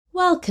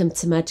Welcome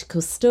to Magical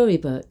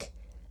Storybook,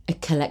 a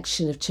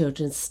collection of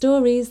children's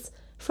stories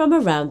from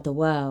around the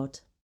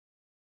world.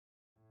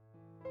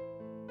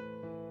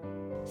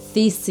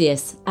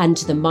 Theseus and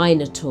the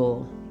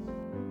Minotaur.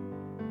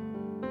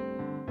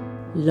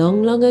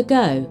 Long, long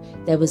ago,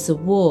 there was a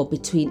war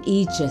between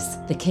Aegeus,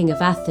 the king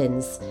of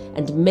Athens,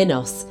 and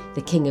Minos,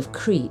 the king of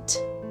Crete.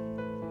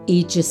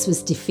 Aegeus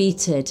was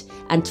defeated,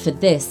 and for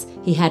this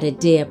he had a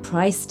dear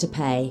price to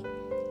pay.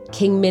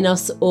 King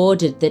Minos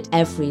ordered that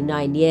every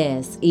 9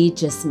 years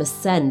Aegeus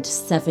must send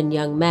 7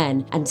 young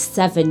men and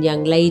 7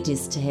 young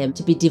ladies to him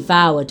to be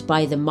devoured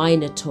by the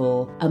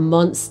Minotaur, a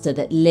monster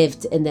that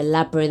lived in the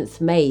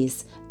labyrinth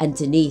maze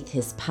underneath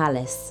his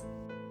palace.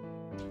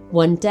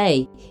 One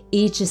day,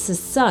 Aegeus'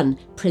 son,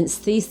 Prince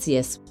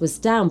Theseus, was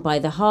down by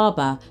the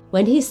harbour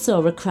when he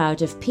saw a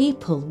crowd of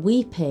people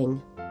weeping.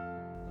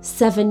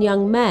 7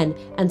 young men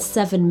and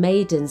 7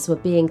 maidens were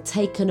being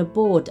taken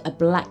aboard a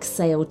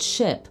black-sailed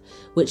ship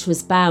which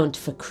was bound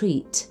for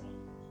Crete.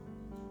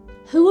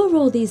 "Who are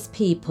all these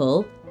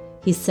people?"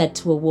 he said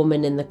to a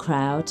woman in the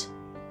crowd.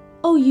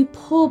 "Oh, you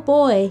poor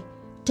boy,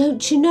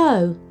 don't you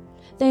know?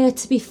 They are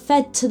to be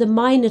fed to the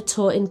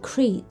Minotaur in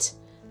Crete.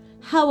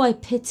 How I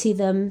pity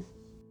them."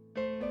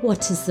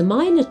 "What is the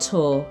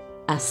Minotaur?"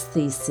 asked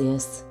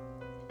Theseus.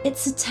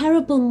 "It's a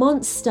terrible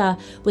monster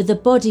with the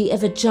body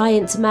of a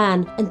giant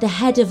man and the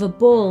head of a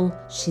bull,"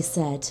 she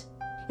said.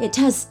 "It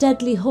has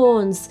deadly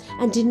horns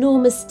and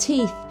enormous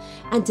teeth,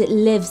 and it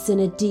lives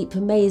in a deep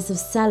maze of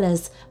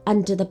cellars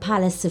under the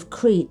palace of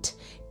Crete,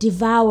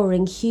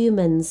 devouring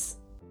humans."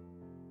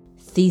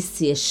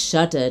 Theseus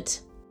shuddered.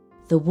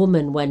 The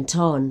woman went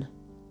on.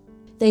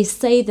 "They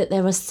say that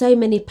there are so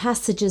many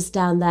passages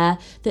down there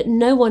that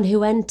no one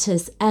who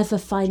enters ever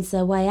finds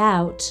their way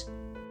out."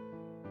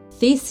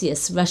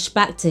 Theseus rushed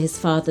back to his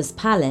father's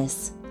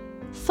palace.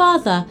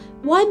 "Father,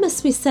 why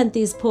must we send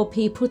these poor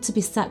people to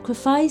be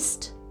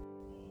sacrificed?"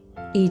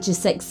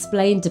 Aegeus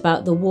explained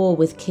about the war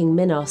with King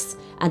Minos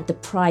and the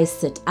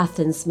price that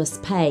Athens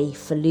must pay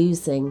for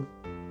losing.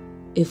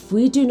 "If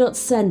we do not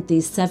send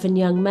these 7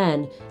 young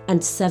men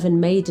and 7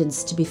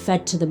 maidens to be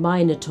fed to the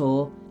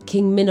Minotaur,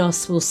 King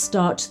Minos will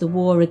start the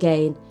war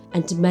again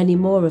and many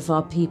more of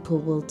our people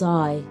will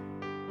die."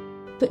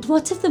 "But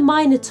what if the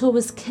Minotaur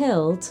was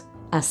killed?"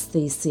 asked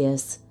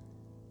Theseus.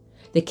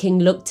 The king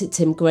looked at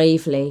him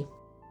gravely.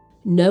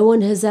 "No one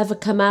has ever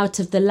come out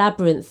of the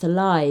labyrinth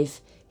alive,"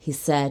 he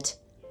said.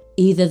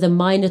 "Either the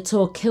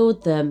Minotaur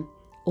killed them,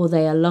 or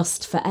they are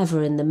lost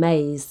forever in the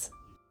maze."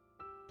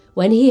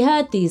 When he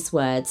heard these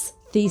words,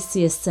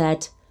 Theseus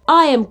said,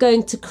 "I am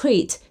going to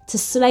Crete to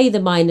slay the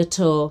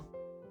Minotaur."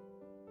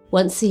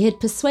 Once he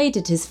had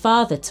persuaded his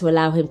father to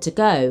allow him to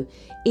go,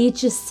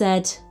 Aegeus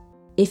said,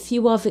 "If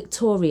you are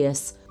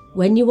victorious,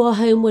 when you are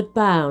homeward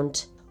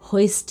bound,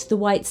 hoist the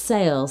white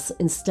sails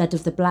instead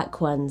of the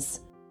black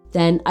ones.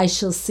 Then I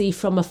shall see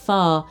from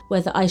afar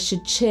whether I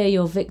should cheer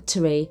your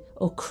victory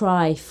or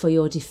cry for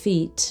your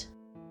defeat."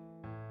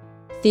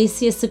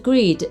 Theseus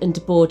agreed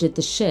and boarded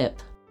the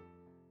ship.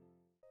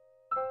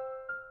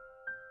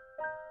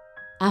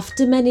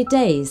 After many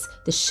days,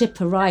 the ship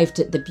arrived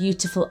at the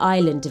beautiful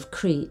island of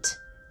Crete.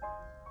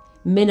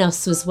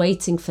 Minos was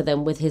waiting for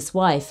them with his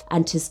wife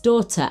and his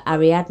daughter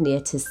Ariadne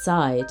at his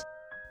side.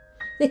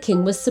 The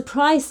king was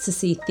surprised to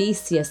see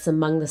Theseus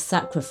among the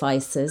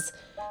sacrifices,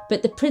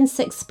 but the prince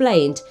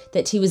explained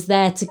that he was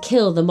there to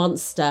kill the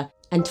monster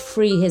and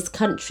free his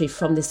country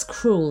from this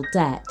cruel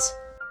debt.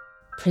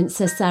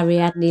 Princess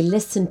Ariadne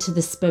listened to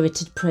the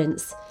spirited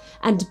prince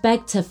and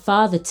begged her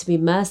father to be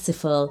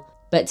merciful,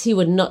 but he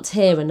would not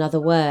hear another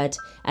word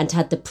and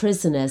had the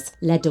prisoners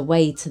led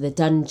away to the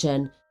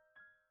dungeon.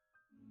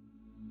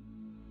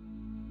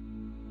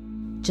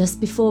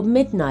 Just before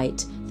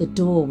midnight, the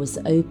door was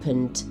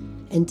opened,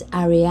 and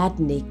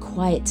Ariadne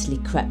quietly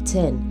crept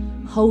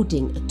in,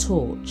 holding a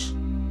torch.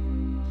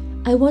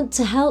 "I want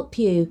to help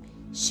you,"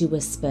 she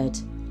whispered.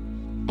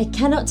 "I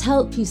cannot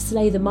help you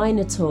slay the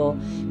Minotaur,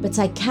 but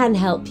I can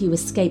help you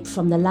escape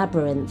from the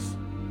labyrinth."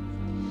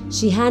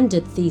 She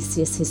handed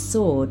Theseus his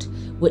sword,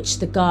 which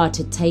the guard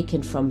had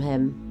taken from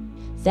him.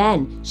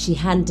 Then she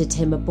handed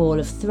him a ball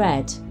of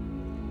thread.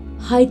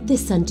 "Hide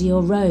this under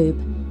your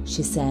robe,"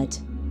 she said.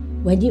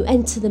 "When you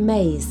enter the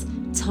maze,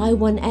 tie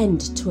one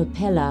end to a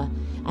pillar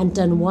and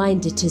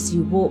unwind it as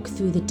you walk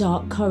through the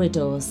dark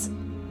corridors.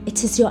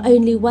 It is your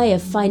only way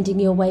of finding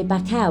your way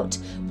back out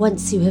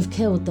once you have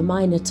killed the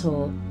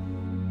Minotaur."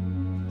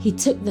 He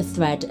took the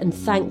thread and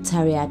thanked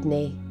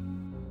Ariadne.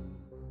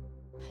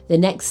 The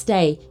next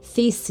day,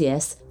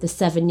 Theseus, the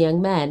 7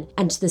 young men,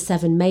 and the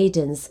 7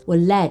 maidens were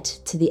led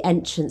to the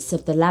entrance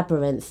of the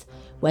labyrinth,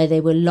 where they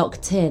were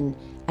locked in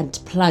and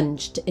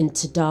plunged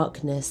into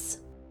darkness.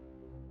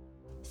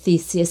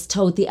 Theseus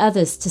told the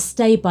others to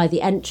stay by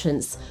the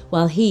entrance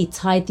while he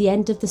tied the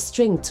end of the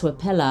string to a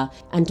pillar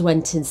and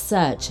went in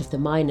search of the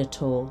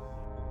Minotaur.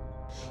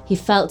 He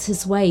felt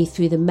his way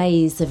through the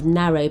maze of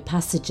narrow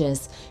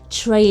passages,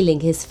 trailing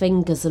his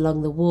fingers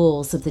along the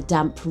walls of the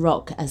damp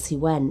rock as he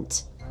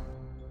went.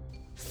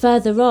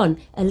 Further on,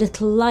 a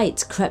little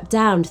light crept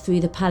down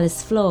through the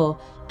palace floor,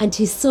 and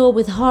he saw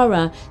with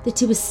horror that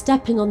he was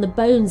stepping on the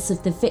bones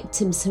of the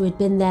victims who had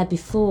been there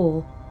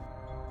before.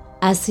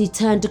 As he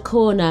turned a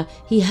corner,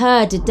 he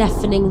heard a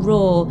deafening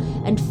roar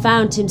and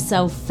found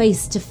himself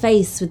face to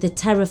face with the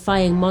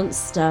terrifying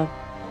monster.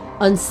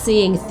 On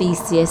seeing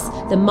Theseus,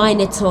 the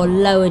Minotaur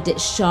lowered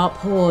its sharp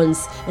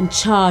horns and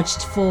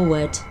charged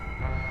forward.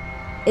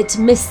 It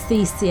missed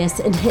Theseus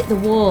and hit the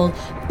wall,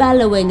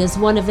 bellowing as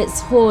one of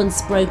its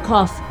horns broke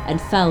off and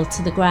fell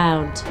to the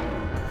ground.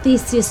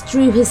 Theseus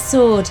drew his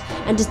sword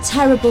and a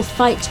terrible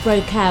fight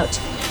broke out,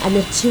 and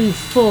the two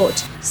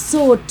fought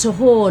sword to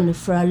horn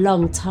for a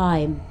long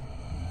time.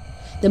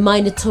 The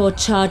Minotaur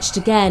charged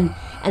again,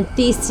 and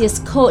Theseus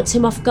caught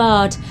him off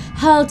guard,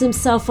 hurled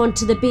himself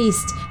onto the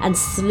beast and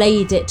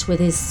slayed it with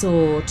his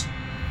sword.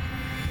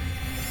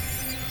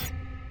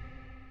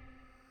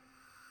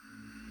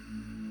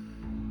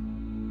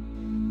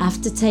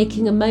 After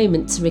taking a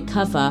moment to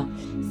recover,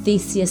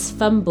 Theseus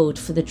fumbled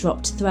for the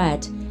dropped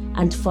thread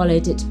and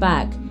followed it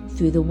back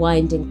through the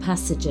winding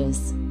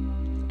passages,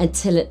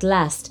 until at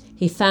last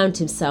he found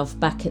himself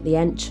back at the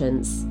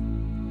entrance.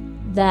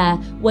 There,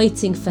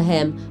 waiting for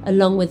him,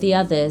 along with the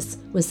others,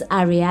 was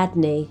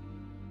Ariadne.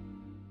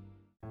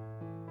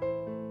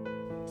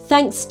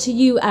 "Thanks to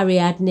you,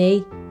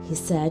 Ariadne," he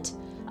said,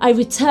 "I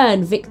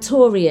return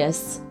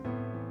victorious."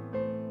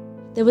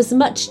 There was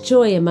much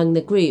joy among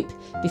the group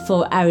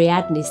before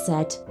Ariadne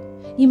said,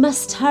 "You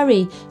must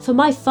hurry, for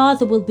my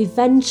father will be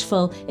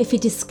vengeful if he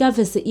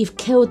discovers that you've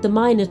killed the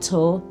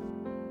Minotaur."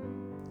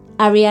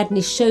 Ariadne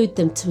showed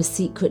them to a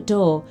secret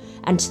door,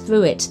 and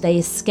through it they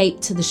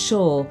escaped to the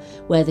shore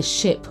where the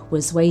ship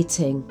was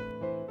waiting.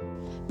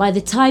 By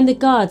the time the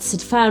guards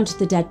had found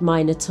the dead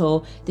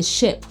Minotaur, the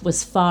ship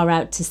was far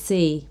out to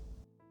sea.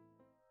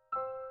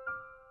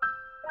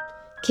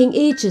 King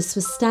Aegeus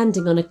was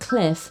standing on a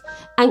cliff,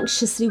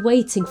 anxiously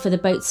waiting for the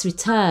boat's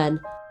return.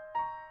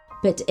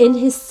 But in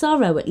his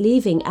sorrow at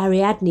leaving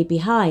Ariadne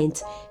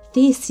behind,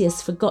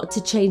 Theseus forgot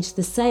to change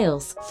the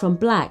sails from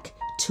black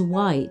to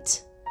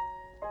white.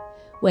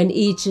 When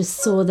Aegeus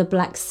saw the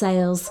black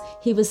sails,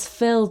 he was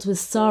filled with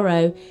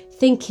sorrow,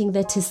 thinking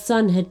that his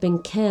son had been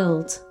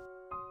killed.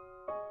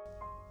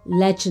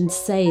 Legend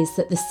says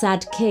that the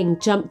sad king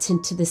jumped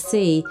into the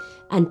sea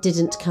and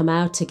didn't come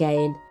out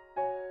again,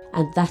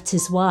 and that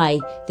is why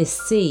this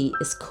sea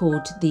is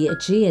called the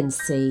Aegean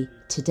Sea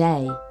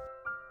today.